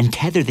and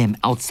tether them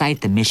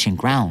outside the mission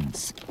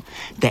grounds.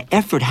 The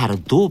effort had a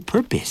dual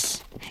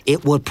purpose.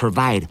 It would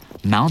provide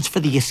mounts for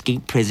the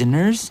escaped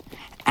prisoners,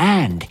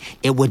 and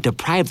it would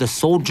deprive the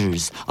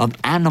soldiers of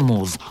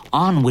animals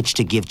on which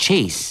to give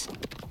chase.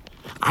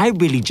 I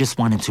really just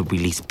wanted to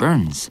release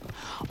Burns,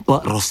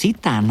 but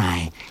Rosita and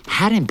I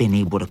hadn't been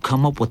able to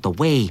come up with a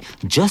way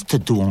just to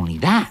do only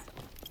that.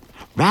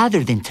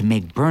 Rather than to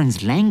make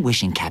Burns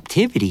languish in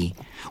captivity,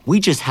 we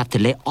just have to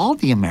let all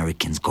the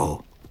Americans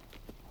go.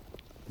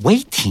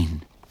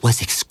 Waiting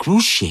was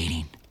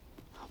excruciating.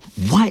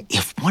 What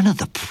if one of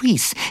the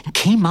priests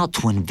came out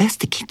to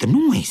investigate the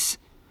noise?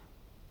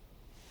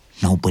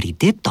 Nobody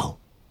did, though.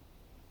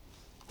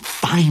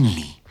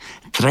 Finally,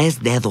 Tres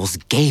Dedos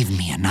gave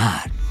me a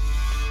nod.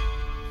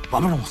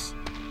 Vámonos.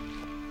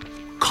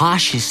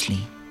 Cautiously,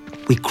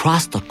 we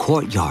crossed the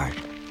courtyard.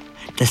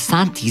 The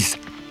Santis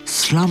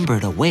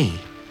slumbered away.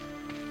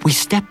 We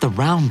stepped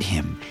around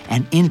him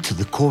and into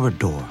the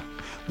corridor,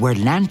 where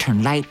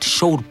lantern light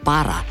showed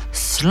Para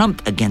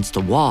slumped against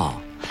the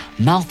wall,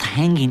 mouth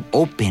hanging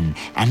open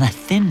and a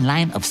thin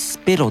line of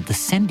spittle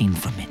descending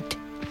from it.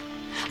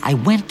 I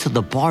went to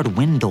the barred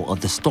window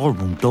of the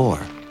storeroom door.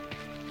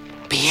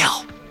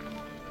 Bill!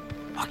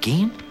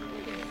 Joaquin?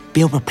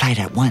 Bill replied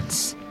at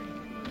once.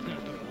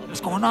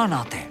 What's going on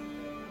out there?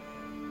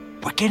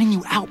 We're getting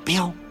you out,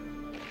 Bill.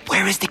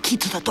 Where is the key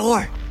to the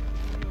door?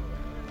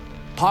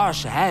 Par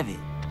should have it.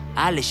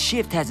 Alice's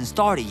shift hasn't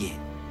started yet,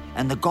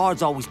 and the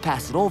guards always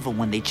pass it over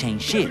when they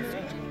change shift.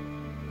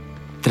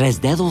 Tres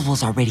Dedos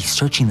was already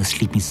searching the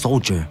sleeping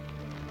soldier.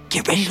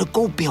 Get ready to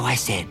go, Bill, I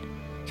said.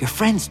 Your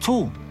friends,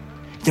 too.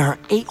 There are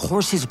 8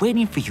 horses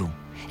waiting for you,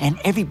 and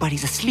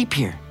everybody's asleep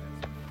here.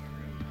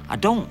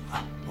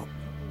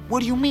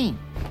 What do you mean?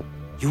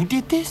 You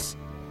did this?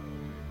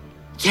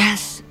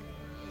 Yes.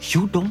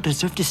 You don't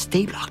deserve to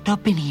stay locked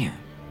up in here.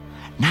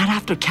 Not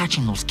after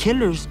catching those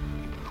killers.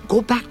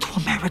 Go back to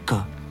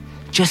America.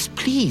 Just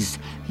please,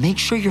 make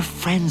sure your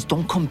friends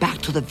don't come back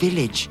to the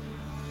village.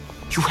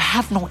 You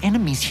have no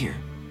enemies here.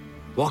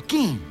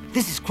 Joaquin,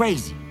 this is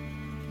crazy.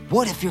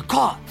 What if you're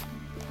caught?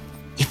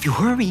 If you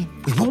hurry,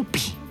 we won't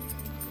be.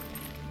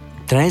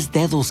 Tres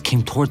Dedos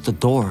came towards the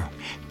door,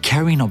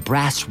 carrying a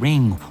brass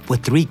ring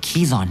with 3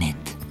 keys on it.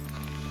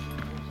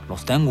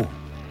 Los tengo.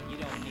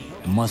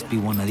 It must be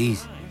one of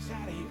these.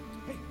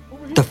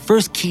 The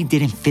first key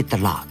didn't fit the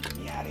lock,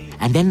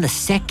 and then the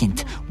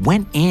second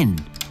went in,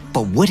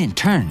 but wouldn't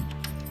turn.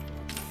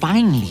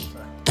 Finally,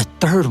 the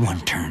third one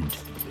turned,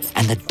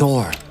 and the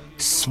door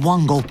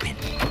swung open.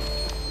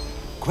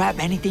 Grab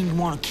anything you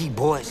want to keep,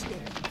 boys.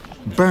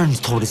 Burns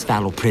told his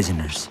fellow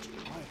prisoners.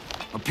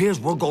 Appears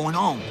we're going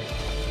home.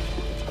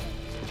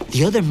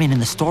 The other men in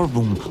the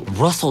storeroom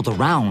rustled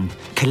around,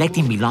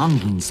 collecting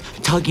belongings,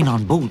 tugging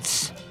on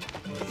boots.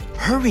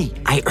 Hurry,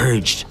 I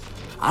urged.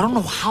 I don't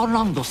know how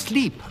long they'll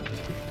sleep.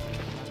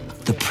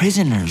 The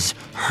prisoners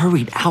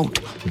hurried out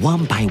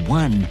one by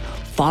one,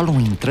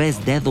 following Tres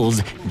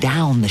Dedos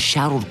down the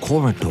shadowed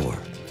corridor.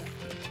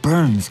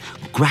 Burns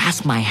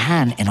grasped my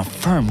hand in a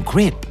firm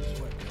grip.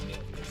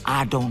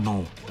 I don't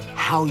know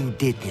how you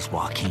did this,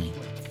 Joaquin,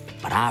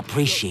 but I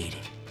appreciate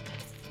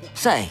it.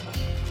 Say,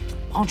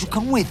 why don't you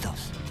come with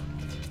us?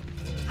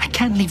 I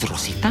can't leave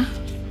Rosita.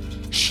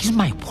 She's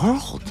my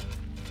world.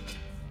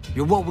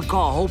 You're what we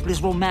call a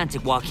hopeless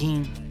romantic,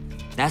 Joaquin.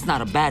 That's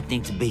not a bad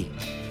thing to be.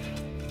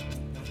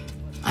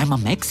 I'm a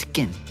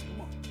Mexican.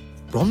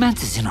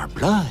 Romance is in our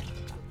blood.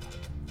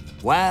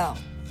 Well,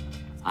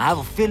 I have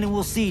a feeling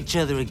we'll see each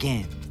other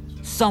again,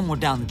 somewhere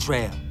down the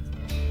trail.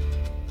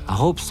 I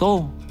hope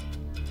so.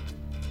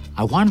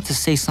 I wanted to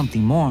say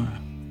something more,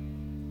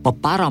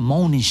 but Para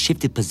moaned and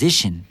shifted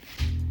position.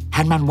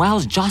 Had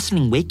Manuel's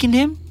jostling wakened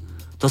him?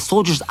 The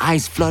soldier's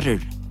eyes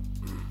fluttered.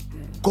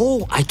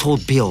 Go, I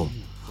told Bill.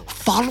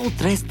 Follow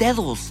Tres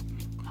Dedos.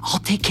 I'll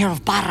take care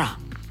of Para.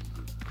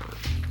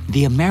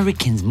 The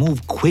Americans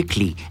moved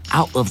quickly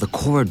out of the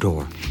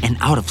corridor and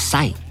out of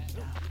sight.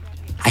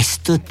 I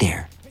stood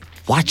there,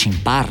 watching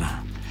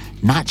Para,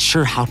 not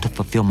sure how to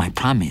fulfill my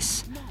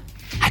promise.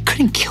 I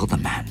couldn't kill the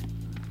man.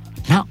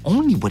 Not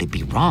only would it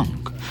be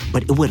wrong,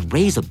 but it would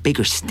raise a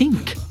bigger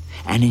stink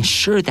and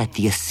ensure that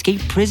the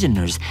escaped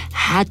prisoners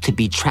had to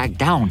be tracked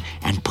down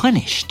and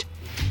punished.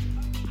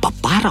 But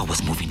Para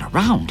was moving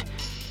around.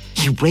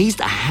 He raised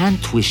a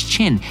hand to his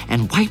chin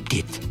and wiped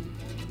it.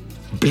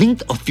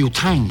 Blinked a few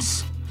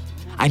times.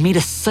 I made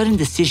a sudden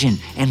decision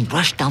and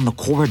rushed down the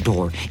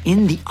corridor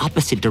in the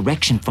opposite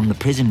direction from the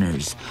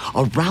prisoners.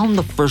 Around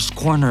the first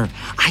corner,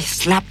 I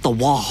slapped the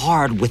wall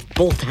hard with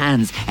both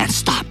hands and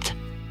stopped,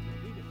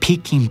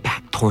 peeking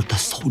back toward the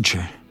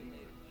soldier.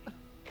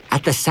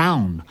 At the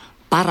sound,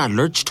 Para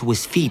lurched to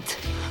his feet,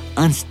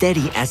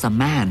 unsteady as a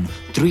man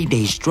 3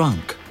 days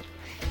drunk.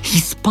 He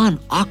spun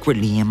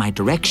awkwardly in my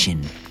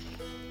direction,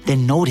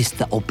 then noticed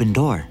the open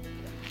door.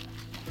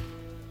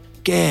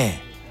 ¿Qué?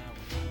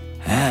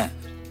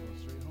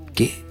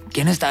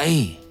 ¿Quién está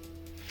ahí?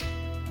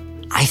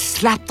 I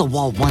slapped the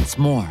wall once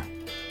more,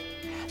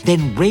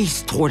 then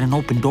raced toward an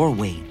open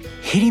doorway,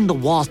 hitting the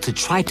walls to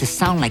try to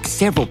sound like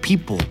several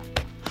people.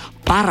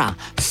 Para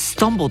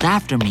stumbled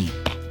after me,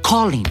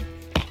 calling.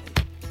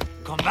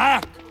 Come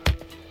back!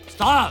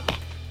 Stop!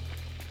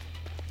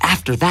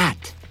 After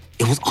that,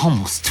 it was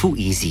almost too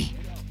easy.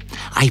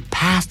 I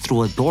passed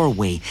through a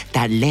doorway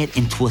that led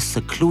into a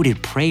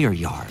secluded prayer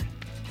yard.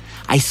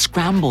 I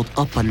scrambled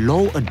up a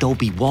low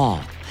adobe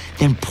wall,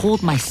 then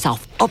pulled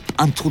myself up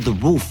onto the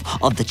roof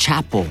of the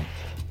chapel.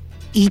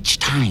 Each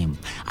time,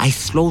 I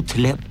slowed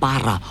to let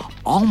Para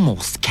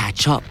almost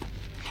catch up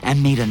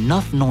and made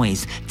enough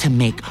noise to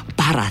make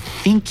Para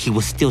think he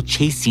was still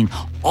chasing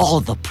all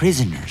the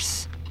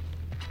prisoners.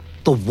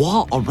 The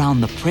wall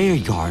around the prayer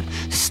yard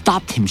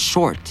stopped him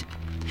short.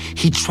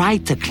 He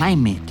tried to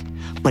climb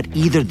it, but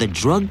either the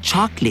drugged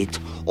chocolate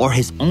or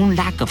his own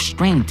lack of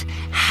strength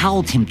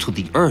held him to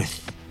the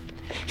earth.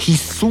 He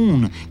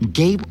soon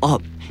gave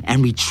up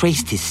and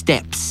retraced his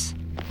steps.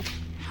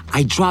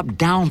 I dropped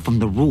down from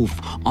the roof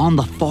on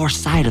the far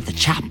side of the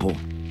chapel.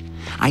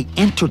 I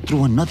entered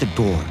through another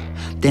door,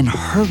 then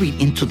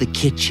hurried into the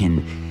kitchen.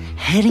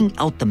 Heading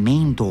out the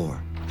main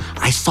door,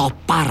 I saw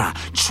Para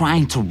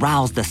trying to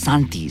rouse the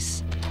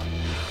Santis.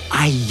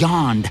 I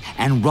yawned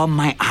and rubbed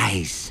my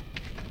eyes.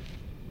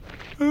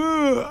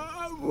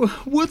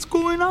 What's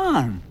going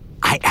on?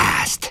 I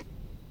asked.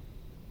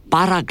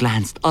 Para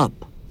glanced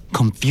up,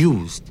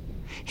 confused.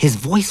 His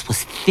voice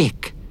was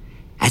thick,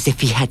 as if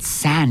he had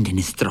sand in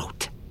his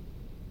throat.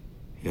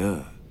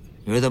 Yeah,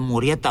 you're the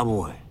Murieta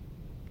boy,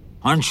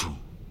 aren't you?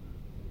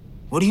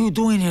 What are you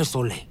doing here so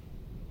late?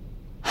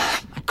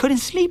 I couldn't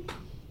sleep.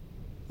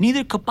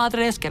 Neither could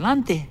Padre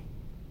Escalante.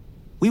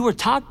 We were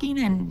talking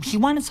and he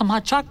wanted some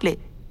hot chocolate,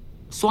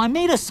 so I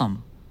made us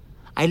some.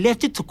 I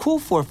left it to cool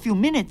for a few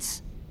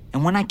minutes,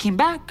 and when I came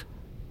back,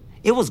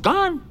 it was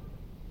gone.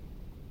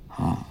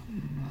 Oh,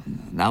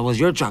 that was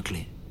your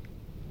chocolate.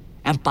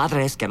 And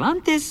Padre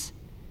Escalante's,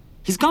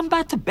 he's gone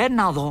back to bed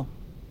now, though.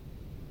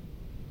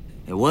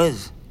 It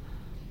was.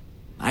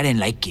 I didn't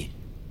like it.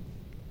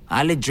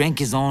 Ale drank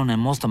his own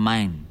and most of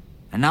mine,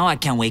 and now I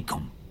can't wake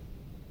him.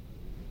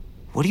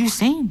 What are you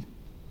saying?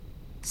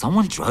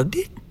 Someone drugged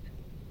it?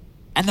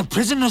 And the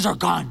prisoners are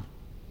gone.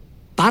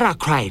 Para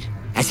cried,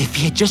 as if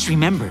he had just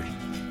remembered.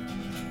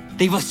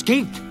 They've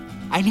escaped.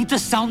 I need to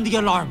sound the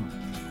alarm.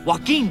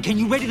 Joaquin, can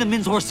you ready the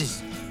men's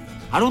horses?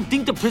 I don't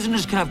think the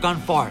prisoners could have gone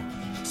far,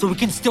 so we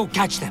can still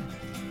catch them.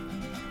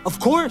 Of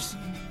course,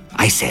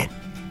 I said.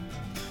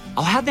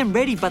 I'll have them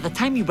ready by the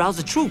time you rouse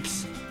the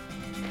troops.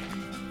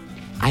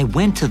 I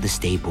went to the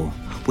stable,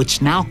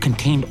 which now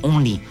contained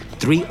only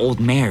 3 old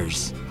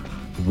mares.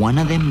 One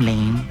of them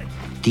lame,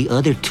 the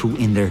other 2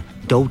 in their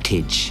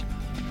dotage,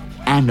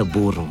 and a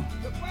burro.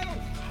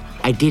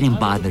 I didn't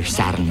bother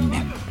saddling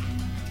them.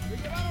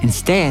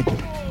 Instead,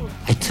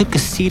 I took a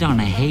seat on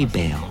a hay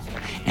bale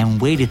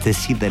and waited to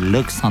see the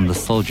looks on the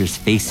soldiers'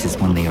 faces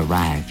when they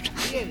arrived.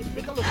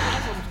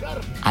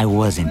 I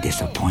wasn't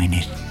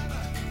disappointed.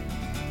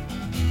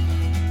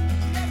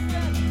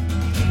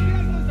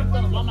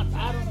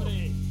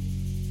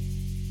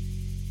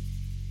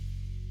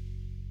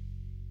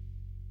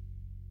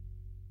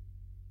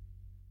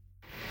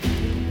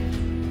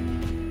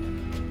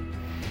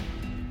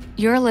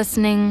 You're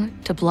listening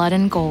to Blood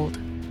and Gold,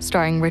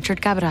 starring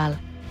Richard Cabral.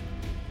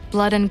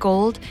 Blood and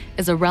Gold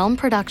is a Realm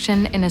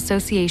production in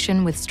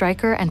association with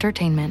Stryker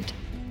Entertainment.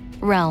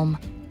 Realm,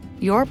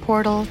 your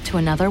portal to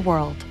another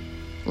world.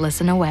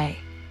 Listen away.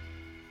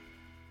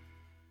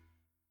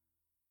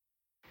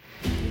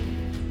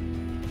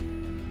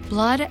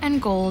 Blood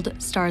and Gold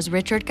stars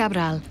Richard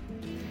Cabral,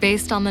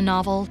 based on the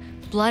novel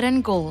Blood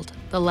and Gold,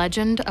 The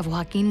Legend of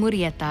Joaquin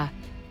Murieta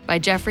by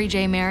Jeffrey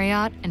J.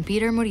 Marriott and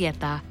Peter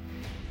Murieta.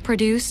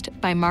 Produced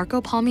by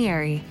Marco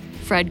Palmieri,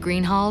 Fred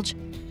Greenhalgh,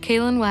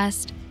 Kaylin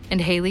West,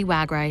 and Haley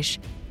Wagreich.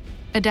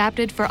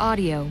 Adapted for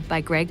audio by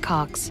Greg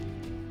Cox.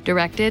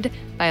 Directed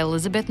by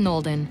Elizabeth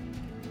Nolden.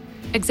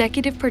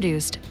 Executive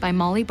produced by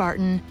Molly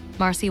Barton,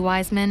 Marcy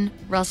Wiseman,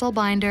 Russell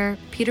Binder,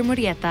 Peter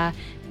Murieta,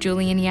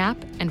 Julian Yap,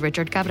 and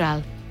Richard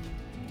Cabral.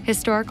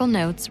 Historical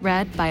notes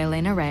read by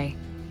Elena Ray.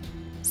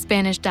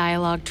 Spanish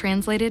dialogue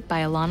translated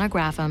by Alana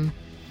Graffam.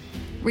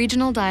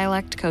 Regional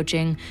dialect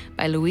coaching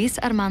by Luis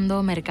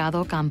Armando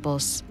Mercado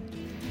Campos.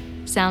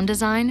 Sound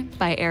design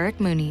by Eric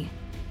Mooney.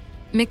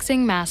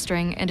 Mixing,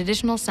 mastering, and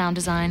additional sound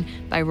design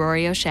by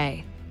Rory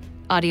O'Shea.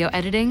 Audio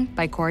editing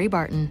by Corey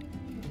Barton.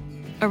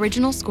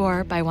 Original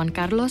score by Juan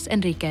Carlos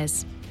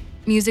Enriquez.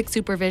 Music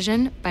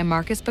supervision by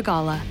Marcus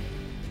Bagala.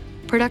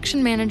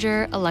 Production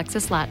manager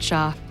Alexis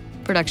Latshaw.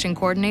 Production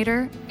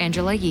coordinator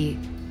Angela Yee.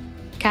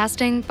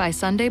 Casting by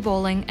Sunday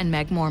Bowling and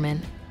Meg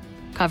Morman.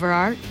 Cover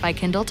art by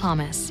Kendall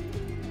Thomas.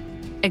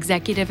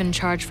 Executive in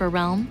charge for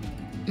Realm,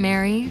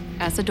 Mary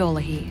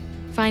Asadolahi.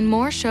 Find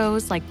more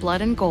shows like Blood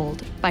and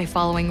Gold by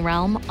following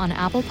Realm on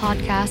Apple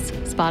Podcasts,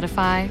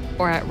 Spotify,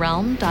 or at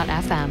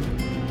realm.fm.